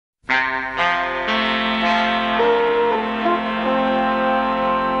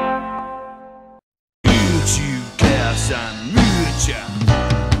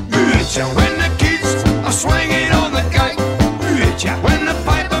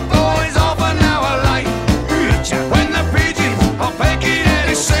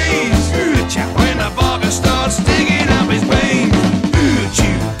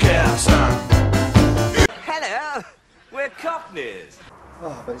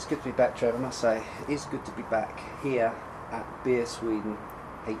it's good to be back, Trev. I must say, it is good to be back here at Beer Sweden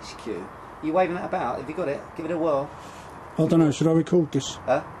HQ. You waving that about? Have you got it? Give it a whirl. I don't know, should I record this?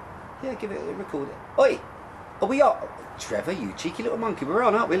 Yeah, give it a record. Oi! Are we on? Trevor, you cheeky little monkey. We're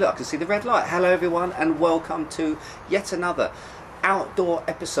on, aren't we? Look, I can see the red light. Hello, everyone, and welcome to yet another outdoor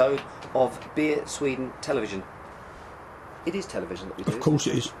episode of Beer Sweden Television. It is television that we do. Of course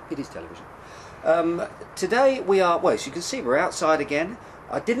it is. It is television. Today we are, well, as you can see, we're outside again.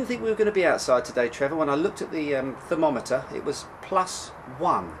 I didn't think we were going to be outside today, Trevor. When I looked at the thermometer, it was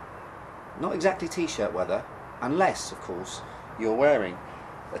 +1. Not exactly t-shirt weather, unless, of course, you're wearing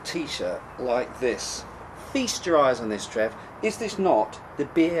a t-shirt like this. Feast your eyes on this, Trev. Is this not the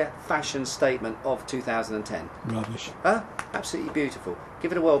beer fashion statement of 2010? Rubbish. Huh? Absolutely beautiful.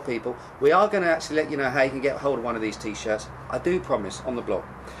 Give it a whirl, people. We are going to actually let you know how you can get hold of one of these t-shirts. I do promise, on the blog,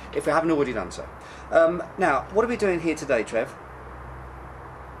 if we haven't already done so. Now, what are we doing here today, Trev?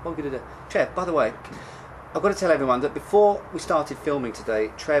 What are we going to do? Trev, by the way, I've got to tell everyone that before we started filming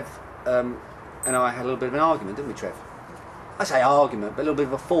today, Trev and I had a little bit of an argument, didn't we, Trev? I say argument, but a little bit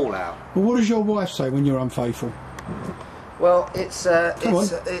of a fallout. Well, what does your wife say when you're unfaithful? Well, it's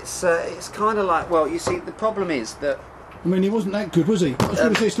kind of like, well, you see, the problem is that. I mean, he wasn't that good, was he? Look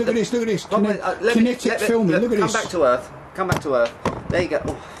at this, look at this, look at this. Kinetic filming, look at this. Come back to earth. Come back to earth. There you go.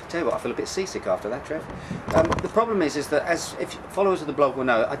 Oh, tell you what, I feel a bit seasick after that, Trev. The problem is that, as if followers of the blog will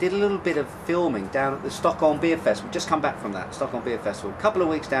know, I did a little bit of filming down at the Stockholm Beer Festival. We've just come back from that, Stockholm Beer Festival. A couple of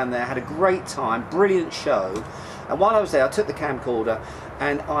weeks down there, had a great time, brilliant show. And while I was there, I took the camcorder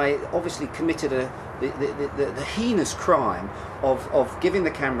and I obviously committed the heinous crime of giving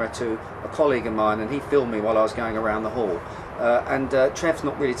the camera to a colleague of mine, and he filmed me while I was going around the hall. Trev's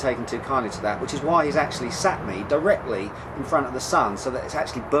not really taken too kindly to that, which is why he's actually sat me directly in front of the sun, so that it's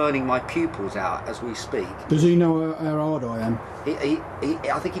actually burning my pupils out as we speak. Does he know how hard I am?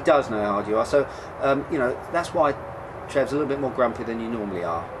 I think he does know how hard you are, so you know, that's why Trev's a little bit more grumpy than you normally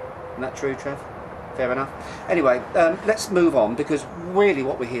are. Isn't that true, Trev? Fair enough. Anyway, let's move on, because really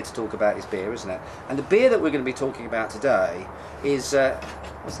what we're here to talk about is beer, isn't it? And the beer that we're going to be talking about today is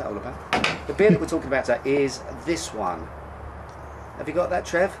what's that all about? The beer that we're talking about today is this one. Have you got that,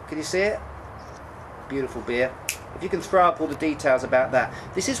 Trev? Can you see it? Beautiful beer. If you can throw up all the details about that.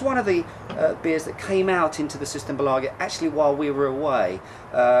 This is one of the beers that came out into the Systembolaget actually while we were away.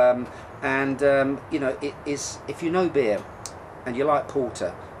 You know, it is, if you know beer and you like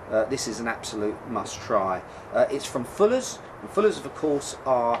porter, this is an absolute must try. It's from Fuller's, and Fuller's of course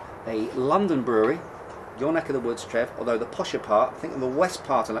are a London brewery, your neck of the woods, Trev, although the posher part, I think on the west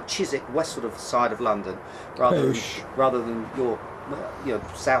part, like Chiswick, west sort of side of London, rather than your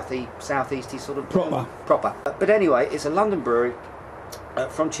southeasty sort of proper. But anyway, it's a London brewery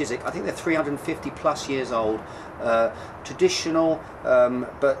from Chiswick. I think they're 350 plus years old, traditional,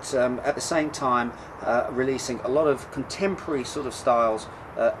 but at the same time releasing a lot of contemporary sort of styles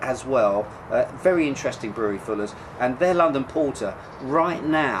as well. Very interesting brewery, Fuller's, and their London Porter right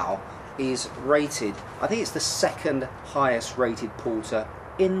now is rated, I think it's the second highest rated porter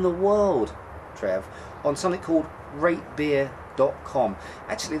in the world, Trev, on something called ratebeer.com.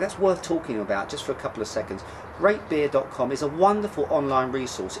 Actually, that's worth talking about just for a couple of seconds. Ratebeer.com is a wonderful online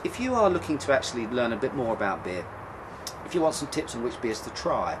resource if you are looking to actually learn a bit more about beer, if you want some tips on which beers to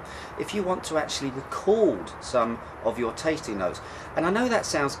try, if you want to actually record some of your tasting notes. And I know that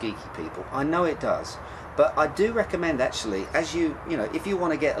sounds geeky, people, I know it does, but I do recommend actually, as you know, if you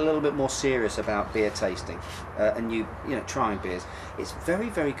want to get a little bit more serious about beer tasting and you know, trying beers, it's very,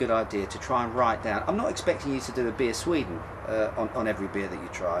 very good idea to try and write down. I'm not expecting you to do a Beer Sweden on every beer that you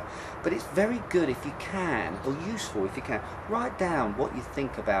try, but it's very good if you can, or useful if you can, write down what you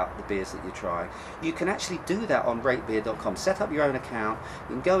think about the beers that you're trying. You can actually do that on ratebeer.com. Set up your own account,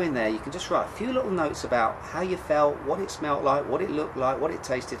 you can go in there, you can just write a few little notes about how you felt, what it smelled like, what it looked like, what it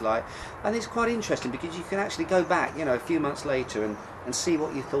tasted like, and it's quite interesting because you can actually go back, you know, a few months later and see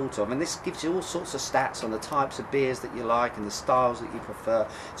what you thought of, and this gives you all sorts of stats on the types of beers that you like and the styles that you prefer.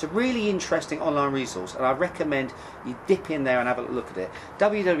 It's a really interesting online resource, and I recommend you dip in there and have a look at it.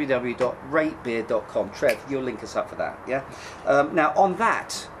 www.ratebeer.com. Trev, you'll link us up for that, yeah? Now on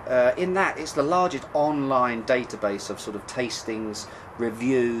that, in that, it's the largest online database of sort of tastings,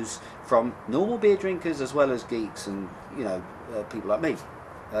 reviews from normal beer drinkers as well as geeks and, you know, people like me,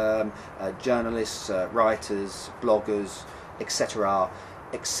 journalists, writers, bloggers, etc.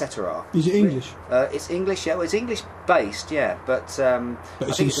 etc. Is it English? It's English, yeah. Well, it's English based, yeah, but I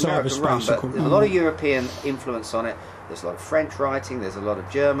it's think it's American run. But there's a lot of European influence on it. There's a lot of French writing. There's a lot of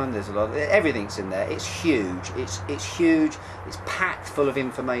German. There's a lot of everything's in there. It's huge. It's huge. It's packed full of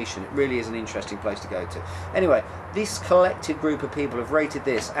information. It really is an interesting place to go to. Anyway, this collective group of people have rated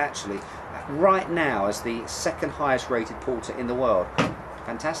this actually right now as the second highest rated porter in the world.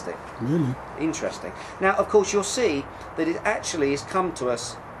 Fantastic. Really interesting. Now, of course, you'll see that it actually has come to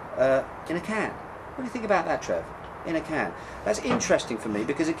us in a can. What do you think about that, Trev? In a can. That's interesting for me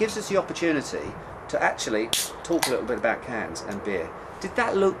because it gives us the opportunity to actually talk a little bit about cans and beer. Did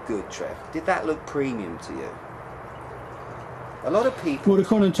that look good, Trev? Did that look premium to you? A lot of people... Well, the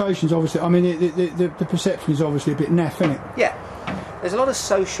connotations, obviously, I mean, the perception is obviously a bit naff, isn't it? Yeah. There's a lot of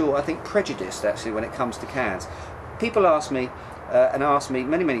social, I think, prejudice, actually, when it comes to cans. People ask me, and ask me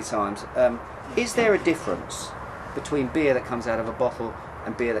many times, is there a difference between beer that comes out of a bottle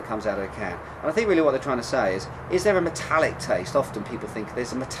and beer that comes out of a can? And I think really what they're trying to say is there a metallic taste? Often people think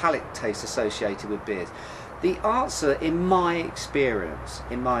there's a metallic taste associated with beers. The answer, in my experience,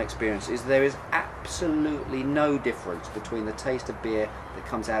 is there is absolutely no difference between the taste of beer that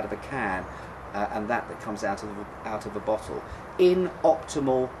comes out of a can and that comes out of a bottle in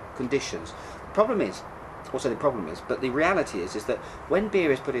optimal conditions. The problem is, but the reality is that when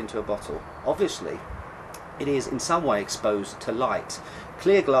beer is put into a bottle, obviously it is in some way exposed to light.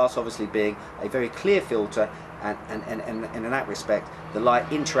 Clear glass obviously being a very clear filter, and in that respect the light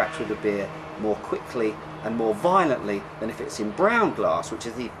interacts with the beer more quickly and more violently than if it's in brown glass, which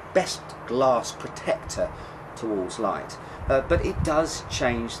is the best glass protector towards light. But it does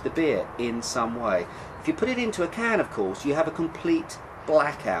change the beer in some way. If you put it into a can, of course, you have a complete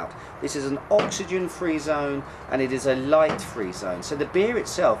blackout. This is an oxygen-free zone and it is a light-free zone. So the beer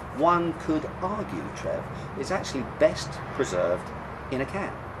itself, one could argue, Trev, is actually best preserved in a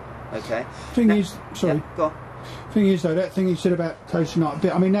can. Okay. Thing is, sorry. Yeah, go on. Thing is, though, that thing you said about tasting like a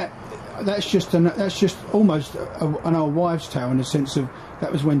bit. I mean, that's just almost an old wives' tale in the sense of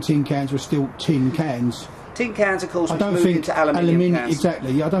that was when tin cans were still tin cans. Tin cans, of course, I don't moved think into aluminium cans.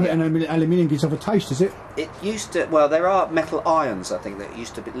 Exactly. I don't think aluminium gives off a taste, does it? It used to. Well, there are metal ions, I think, that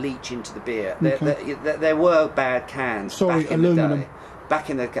used to leach into the beer. Okay. There were bad cans. Sorry, back in aluminum. the day. Back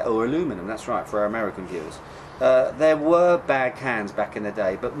in the or aluminum. That's right, for our American viewers. There were bad cans back in the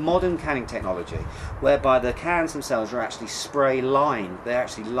day, but modern canning technology, whereby the cans themselves are actually spray lined, they're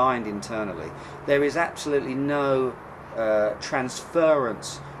actually lined internally. There is absolutely no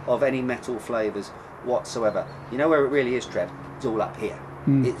transference of any metal flavours whatsoever. You know where it really is, Trev? It's all up here.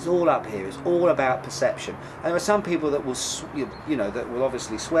 It's all up here. It's all about perception. And there are some people that will, that will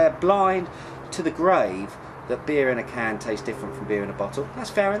obviously swear blind to the grave that beer in a can tastes different from beer in a bottle. That's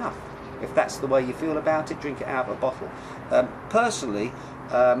fair enough. If that's the way you feel about it, drink it out of a bottle. Personally,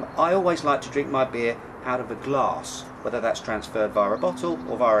 I always like to drink my beer out of a glass, whether that's transferred via a bottle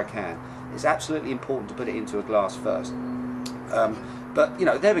or via a can. It's absolutely important to put it into a glass first. But,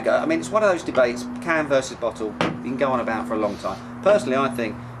 there we go. I mean, it's one of those debates, can versus bottle. You can go on about for a long time. Personally, I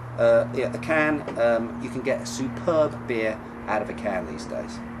think a can, you can get a superb beer out of a can these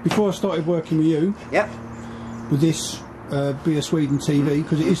days. Before I started working with you, yep, with this BeerSwedenTV,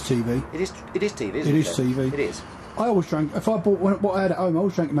 because it is TV. It is TV, isn't it? It is TV. It is. I always drank, if I bought what I had at home, I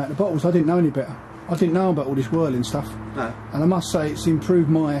always drank them out of the bottles. I didn't know any better. I didn't know about all this whirling stuff. No. And I must say, it's improved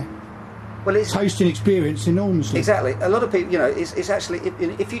my tasting experience enormously. Exactly. A lot of people, it's actually,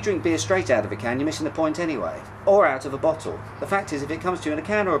 if you drink beer straight out of a can, you're missing the point anyway. Or out of a bottle. The fact is, if it comes to you in a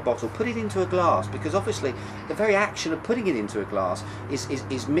can or a bottle, put it into a glass, because obviously the very action of putting it into a glass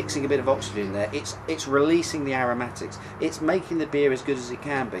is mixing a bit of oxygen in there. It's releasing the aromatics. It's making the beer as good as it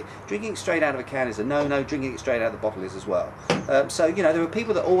can be. Drinking it straight out of a can is a no-no. Drinking it straight out of the bottle is as well. So, there are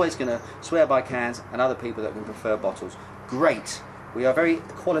people that are always going to swear by cans and other people that will prefer bottles. Great. We are very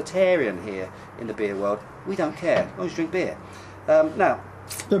equalitarian here in the beer world. We don't care. We always drink beer. Now,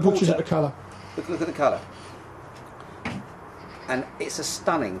 don't butchers at the colour. Look at the colour. And it's a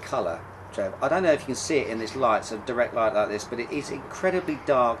stunning colour, Trev. I don't know if you can see it in this light, it's a direct light like this, but it is incredibly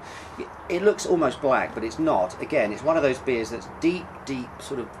dark. It looks almost black, but it's not. Again, it's one of those beers that's deep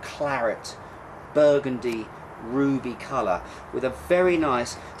sort of claret, burgundy, ruby colour, with a very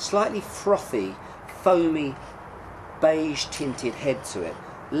nice, slightly frothy, foamy, beige tinted head to it.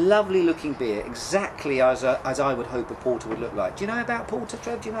 Lovely looking beer, exactly as I would hope a porter would look like. Do you know about porter,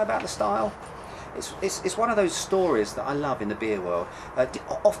 Trev? Do you know about the style? It's one of those stories that I love in the beer world,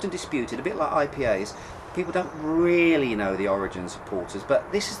 often disputed, a bit like IPAs. People don't really know the origins of porters,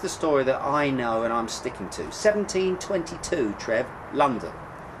 but this is the story that I know and I'm sticking to. 1722, Trev, London.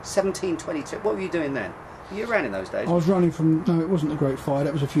 1722. What were you doing then? Were you around in those days? I was running from. No, it wasn't the Great Fire.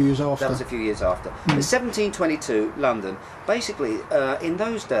 That was a few years after. That was a few years after. In 1722, London. Basically, in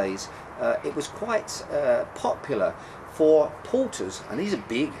those days, it was quite popular for porters, and these are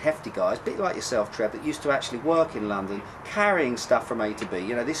big, hefty guys, a bit like yourself, Trev, that used to actually work in London, carrying stuff from A to B.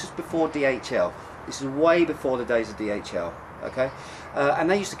 You know, this is before DHL. This is way before the days of DHL. Okay,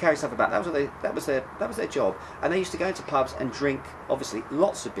 and they used to carry stuff about. That was their job, and they used to go into pubs and drink, obviously,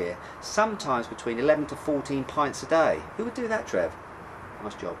 lots of beer, sometimes between 11 to 14 pints a day. Who would do that, Trev?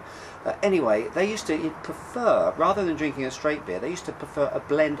 Nice job. Anyway, they used to prefer, rather than drinking a straight beer, they used to prefer a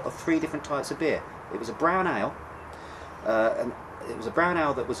blend of 3 different types of beer. It was a brown ale, and it was a brown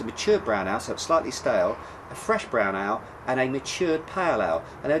ale that was a matured brown ale, so it's slightly stale, a fresh brown ale, and a matured pale ale.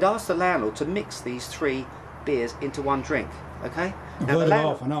 And they'd ask the landlord to mix these 3 beers into one drink. Okay. I've heard of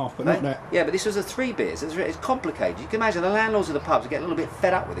half and half, but not that. Yeah, but this was a 3 beers. It's complicated. You can imagine the landlords of the pubs get a little bit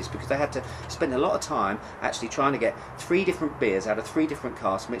fed up with this because they had to spend a lot of time actually trying to get 3 different beers out of 3 different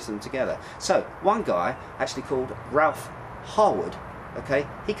casks, mix them together. So one guy, actually called Ralph Harwood, okay,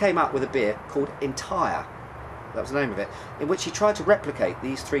 he came up with a beer called Entire. That was the name of it, in which he tried to replicate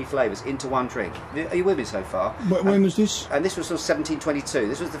these 3 flavours into one drink. Are you with me so far? When was this? And this was sort of 1722.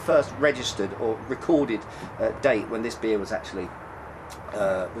 This was the first registered or recorded date when this beer was actually,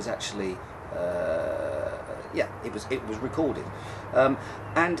 yeah, it was recorded,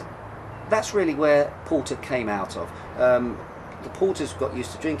 and that's really where porter came out of. The porters got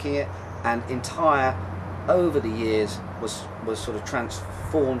used to drinking it, and Entire, over the years, was sort of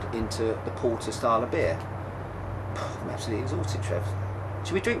transformed into the porter style of beer. I'm absolutely exhausted, Trev.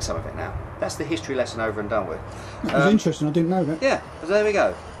 Should we drink some of it now? That's the history lesson over and done with. That was interesting, I didn't know that. Yeah, so there we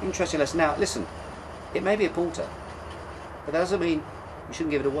go. Interesting lesson. Now, listen, it may be a porter, but that doesn't mean you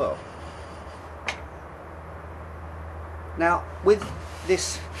shouldn't give it a whirl. Now, with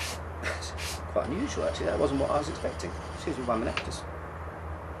this, quite unusual actually, that wasn't what I was expecting. Excuse me 1 minute, just.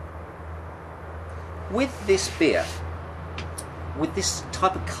 With this beer, with this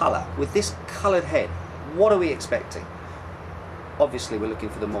type of colour, with this coloured head, what are we expecting? Obviously we're looking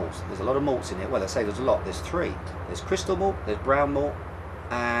for the malts. There's a lot of malts in here. Well, I say there's a lot. There's 3. There's crystal malt, there's brown malt,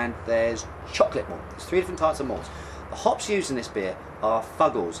 and there's chocolate malt. There's 3 different types of malts. The hops used in this beer are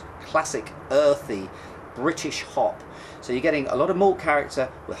Fuggles, classic earthy British hop. So you're getting a lot of malt character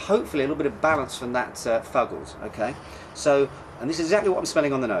with hopefully a little bit of balance from that Fuggles. Okay, so, and this is exactly what I'm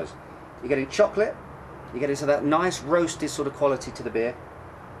smelling on the nose. You're getting chocolate, you're getting that nice roasted sort of quality to the beer.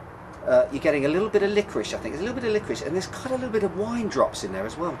 You're getting a little bit of licorice, I think. There's a little bit of licorice, and there's kind of a little bit of wine drops in there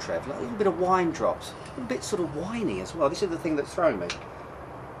as well, Trev. Like a little bit of wine drops. A little bit sort of winey as well. This is the thing that's throwing me.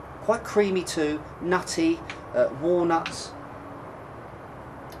 Quite creamy too, nutty, walnuts.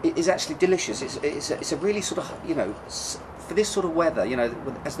 It is actually delicious. It's a really sort of, you know, for this sort of weather, you know,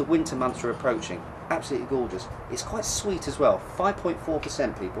 as the winter months are approaching, absolutely gorgeous. It's quite sweet as well.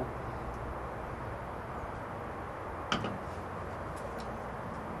 5.4%, people.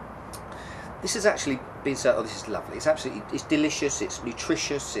 This has actually been so. Oh, this is lovely. It's absolutely. It's delicious. It's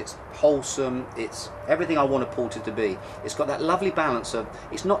nutritious. It's wholesome. It's everything I want a porter to be. It's got that lovely balance of.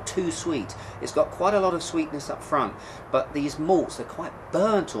 It's not too sweet. It's got quite a lot of sweetness up front, but these malts, they're quite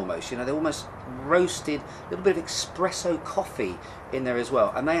burnt almost. You know, they're almost roasted. A little bit of espresso coffee in there as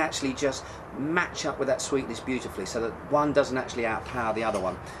well, and they actually just match up with that sweetness beautifully, so that one doesn't actually outpower the other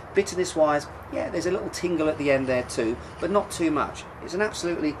one. Bitterness wise, yeah, there's a little tingle at the end there too, but not too much. It's an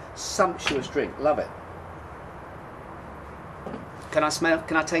absolutely sumptuous drink. Love it. Can I smell?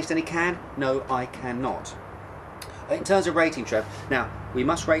 Can I taste any can? No, I cannot. In terms of rating, Trev, now we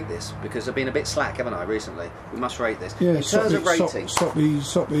must rate this because I've been a bit slack, haven't I, recently? We must rate this. Yeah, in terms of rating,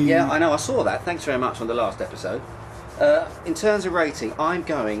 soppy. Yeah, I know. I saw that. Thanks very much on the last episode. In terms of rating, I'm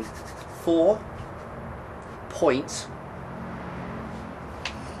going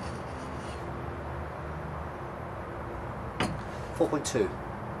 4.2.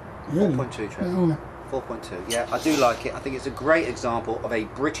 Really? 4.2, Trev. Oh. 4.2. Yeah, I do like it. I think it's a great example of a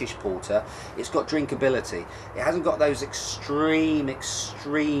British porter. It's got drinkability. It hasn't got those extreme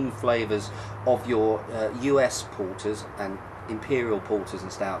flavours of your US porters and imperial porters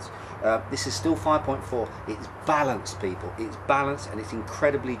and stouts. This is still 5.4. It's balanced, people. It's balanced and it's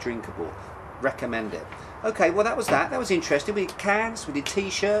incredibly drinkable. Recommend it. Okay, well that was that. That was interesting. We did cans, we did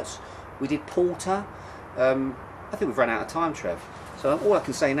t-shirts, we did porter. I think we've run out of time, Trev. So all I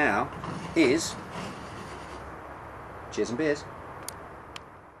can say now is cheers and beers.